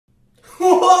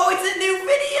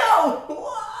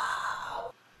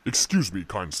Excuse me,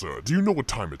 kind sir, do you know what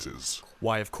time it is?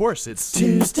 Why, of course, it's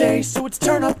Tuesday, so it's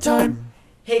turn-up time.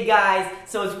 Hey guys,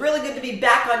 so it's really good to be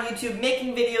back on YouTube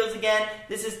making videos again.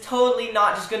 This is totally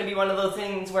not just going to be one of those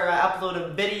things where I upload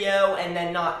a video and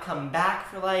then not come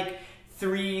back for like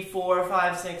 3, 4,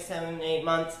 5, 6, 7, 8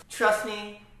 months. Trust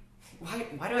me.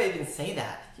 Why do I even say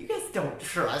that? You guys don't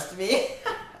trust me.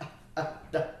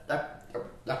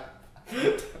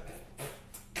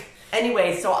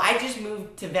 Anyway, so I just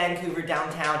moved to Vancouver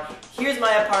downtown. Here's my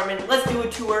apartment. Let's do a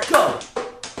tour. Go!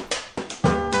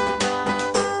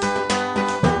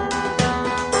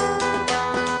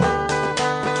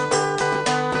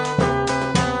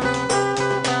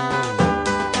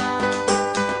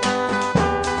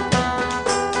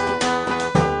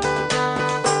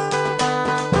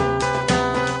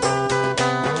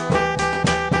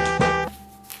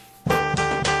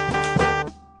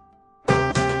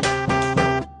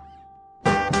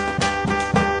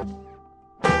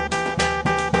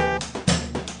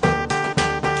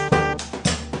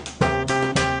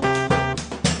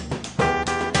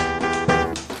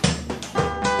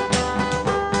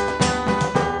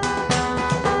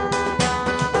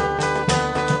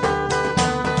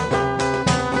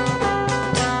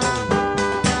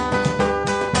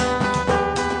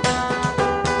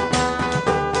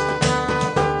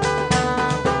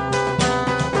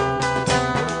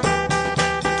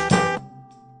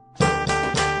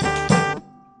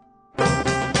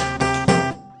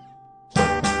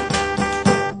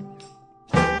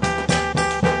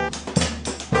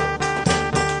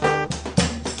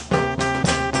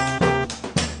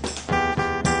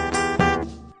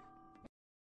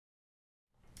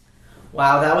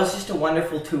 Wow, that was just a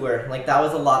wonderful tour. Like, that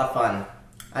was a lot of fun.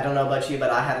 I don't know about you, but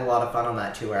I had a lot of fun on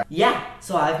that tour. Yeah,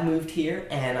 so I've moved here,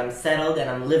 and I'm settled, and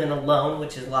I'm living alone,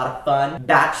 which is a lot of fun.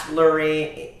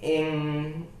 Bacheloring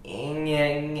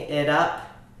it up.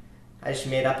 I just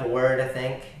made up a word, I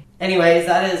think. Anyways,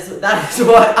 that is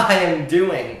what I am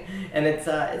doing, and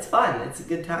it's fun. It's a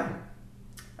good time.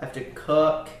 I have to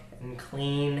cook and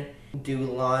clean, do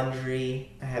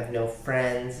laundry. I have no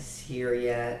friends here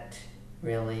yet.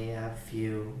 Really, I have a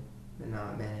few, but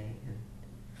not many.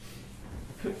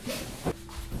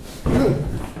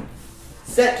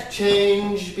 Set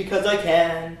change because I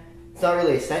can. It's not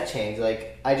really a set change,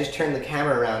 like I just turned the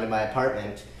camera around in my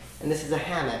apartment and this is a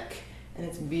hammock and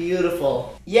it's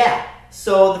beautiful. Yeah,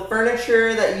 so the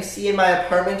furniture that you see in my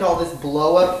apartment, all this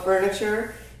blow up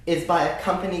furniture, is by a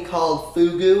company called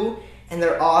Houde, and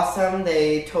they're awesome.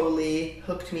 They totally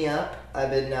hooked me up. I've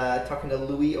been talking to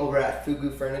Louis over at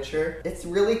Houde Furniture. It's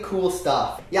really cool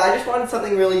stuff. Yeah, I just wanted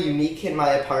something really unique in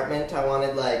my apartment. I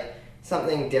wanted like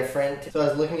something different. So I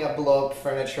was looking up blow-up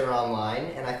furniture online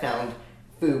and I found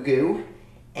Houde.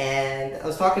 And I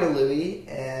was talking to Louis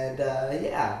and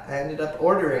yeah, I ended up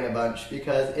ordering a bunch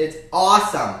because it's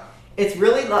awesome. It's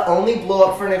really the only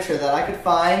blow-up furniture that I could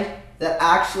find that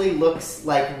actually looks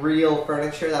like real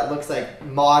furniture, that looks like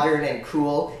modern and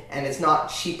cool, and it's not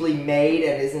cheaply made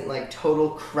and isn't like total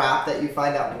crap that you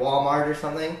find at Walmart or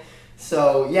something.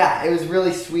 So yeah, it was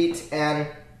really sweet and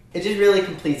it just really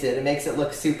completes it. It makes it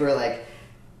look super like,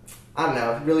 I don't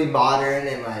know, really modern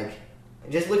and like,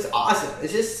 it just looks awesome.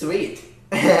 It's just sweet.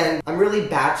 And I'm really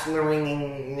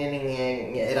bacheloring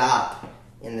it up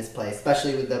in this place,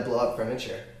 especially with the blow-up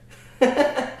furniture.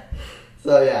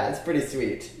 So yeah, it's pretty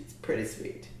sweet. Pretty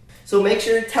sweet. So make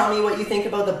sure to tell me what you think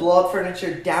about the blow-up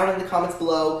furniture down in the comments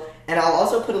below, and I'll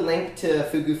also put a link to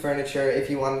Houde Furniture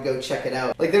if you want to go check it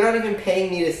out. Like, they're not even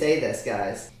paying me to say this,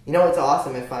 guys. You know what's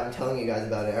awesome if I'm telling you guys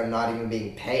about it, I'm not even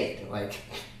being paid. Like,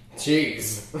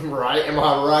 jeez, right? Am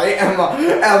I right?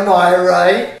 Am I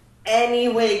right?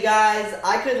 Anyway, guys,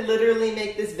 I could literally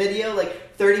make this video like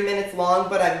 30 minutes long,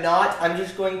 but I'm not. I'm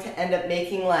just going to end up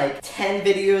making like 10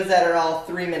 videos that are all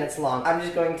 3 minutes long. I'm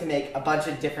just going to make a bunch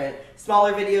of different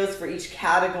smaller videos for each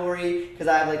category because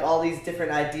I have like all these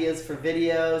different ideas for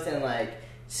videos and like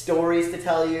stories to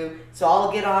tell you. So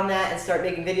I'll get on that and start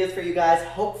making videos for you guys,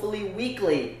 hopefully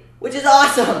weekly, which is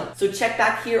awesome. So check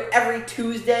back here every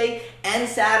Tuesday and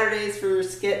Saturdays for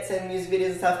skits and music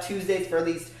videos and stuff. Tuesdays for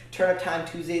these Turn Up Time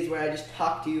Tuesdays where I just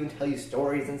talk to you and tell you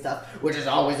stories and stuff, which is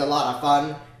always a lot of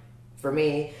fun for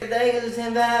me.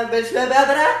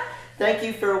 Thank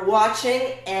you for watching,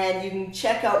 and you can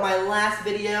check out my last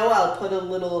video. I'll put a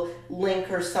little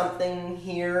link or something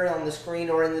here on the screen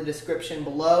or in the description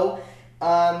below.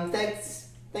 Thanks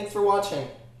for watching.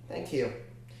 Thank you.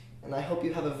 And I hope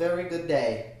you have a very good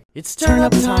day. It's turn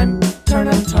up time, turn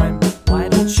up time. Why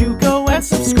don't you go and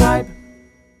subscribe?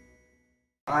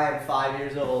 I am 5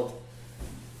 years old.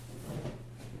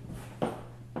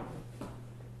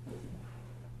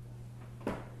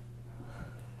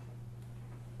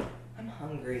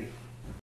 hungry.